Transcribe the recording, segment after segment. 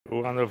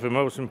one of the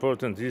most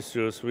important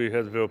issues we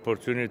had the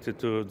opportunity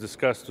to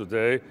discuss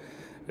today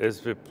is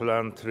the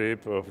planned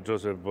trip of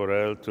Josep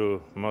Borrell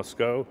to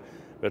Moscow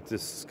that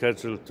is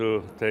scheduled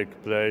to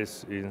take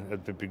place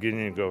at the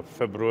beginning of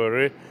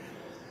February.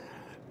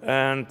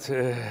 And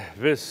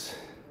this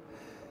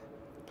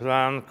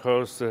plan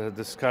caused a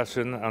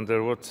discussion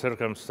under what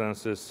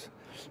circumstances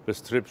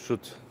this trip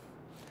should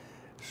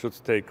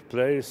take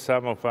place.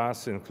 Some of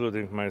us,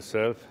 including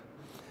myself,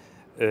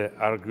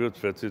 argued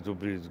that it would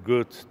be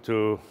good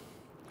to,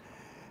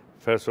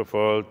 first of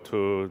all,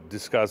 to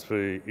discuss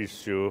the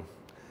issue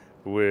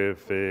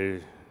with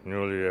the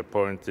newly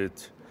appointed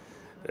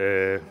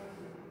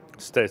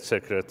State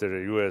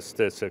Secretary, U.S.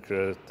 State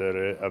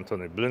Secretary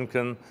Antony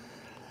Blinken,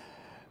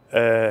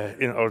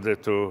 in order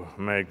to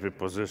make the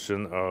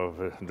position of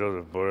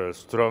Josep Borrell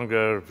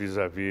stronger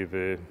vis-à-vis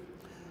the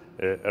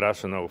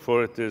Russian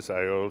authorities.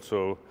 I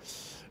also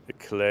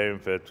claim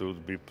that it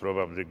would be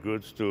probably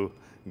good to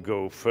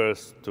go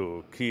first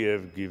to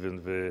Kiev,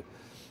 given the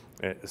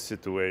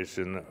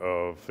situation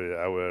of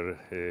our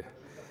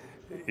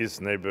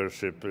East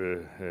neighborship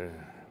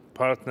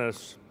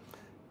partners.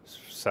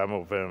 Some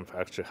of them,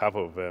 actually half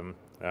of them,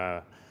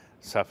 are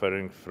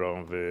suffering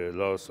from the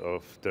loss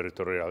of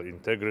territorial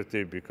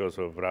integrity because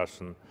of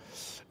Russian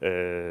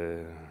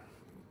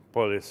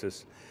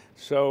policies.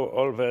 So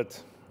all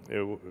that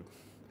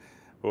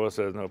was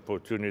an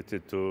opportunity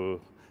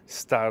to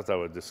start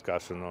our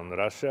discussion on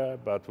Russia,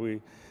 but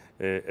we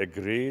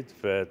agreed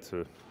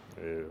that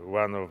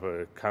one of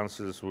the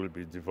councils will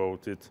be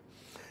devoted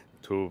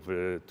to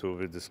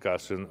the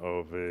discussion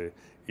of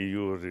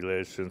EU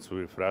relations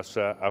with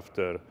Russia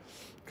after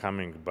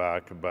coming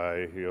back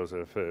by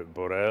Josep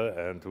Borrell,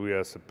 and we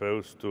are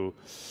supposed to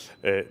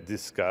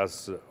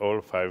discuss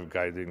all 5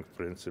 guiding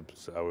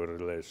principles, our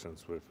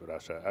relations with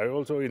Russia.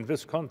 In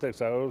this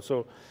context, I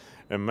also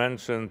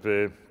mentioned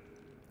the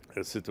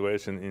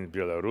situation in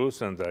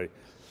Belarus, and I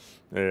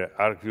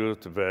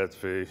argued that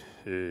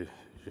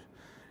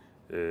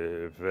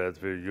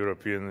the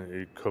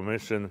European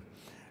Commission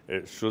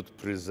should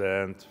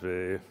present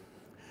the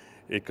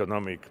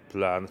economic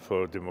plan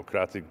for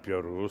democratic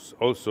Belarus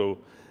also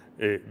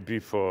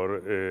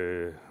before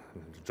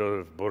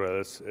Josep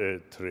Borrell's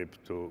trip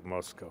to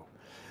Moscow.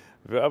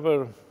 The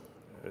other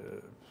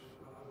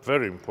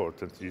very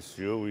important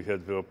issue we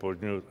had the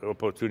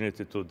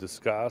opportunity to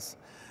discuss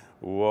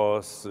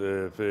was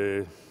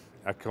the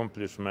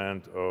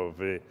accomplishment of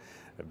the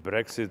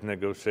Brexit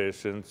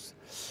negotiations.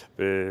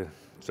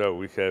 So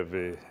we have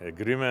the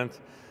agreement.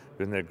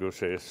 The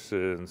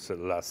negotiations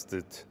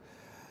lasted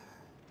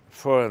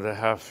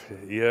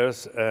 4.5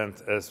 years, and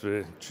as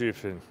the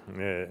chief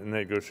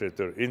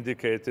negotiator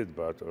indicated,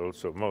 but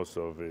also most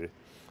of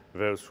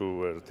those who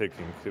were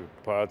taking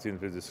part in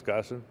the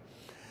discussion.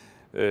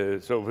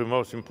 So the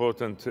most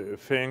important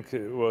thing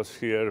was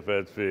here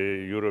that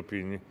the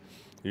European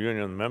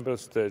Union member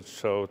states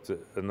showed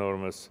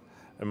enormous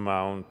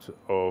amount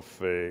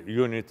of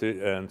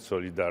unity and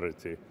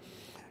solidarity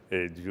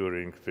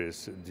during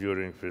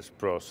this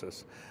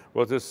process.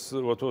 What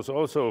was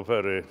also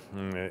very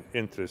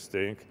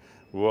interesting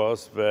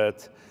was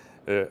that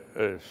the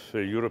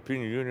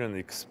European Union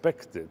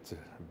expected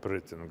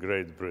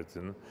Great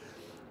Britain,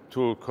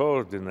 to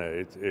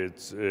coordinate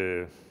its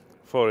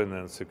foreign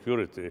and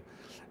security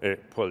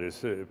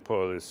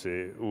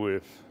policy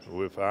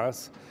with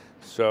us.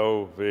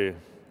 So the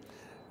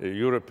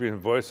European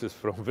voices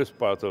from this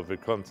part of the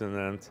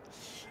continent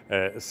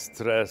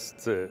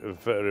stressed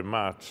very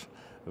much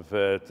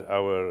that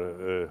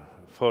our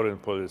foreign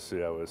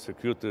policy, our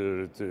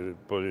security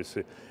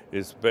policy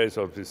is based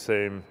on the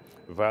same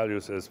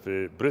values as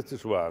the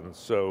British one.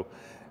 So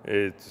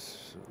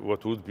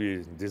what would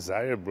be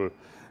desirable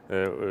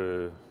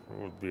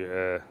would be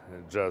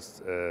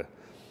just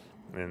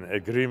an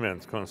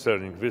agreement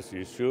concerning this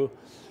issue.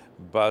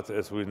 But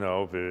as we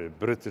know, the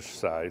British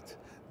side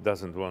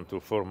doesn't want to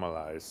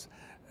formalize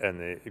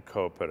any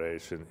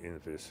cooperation in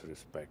this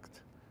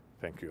respect.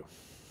 Thank you.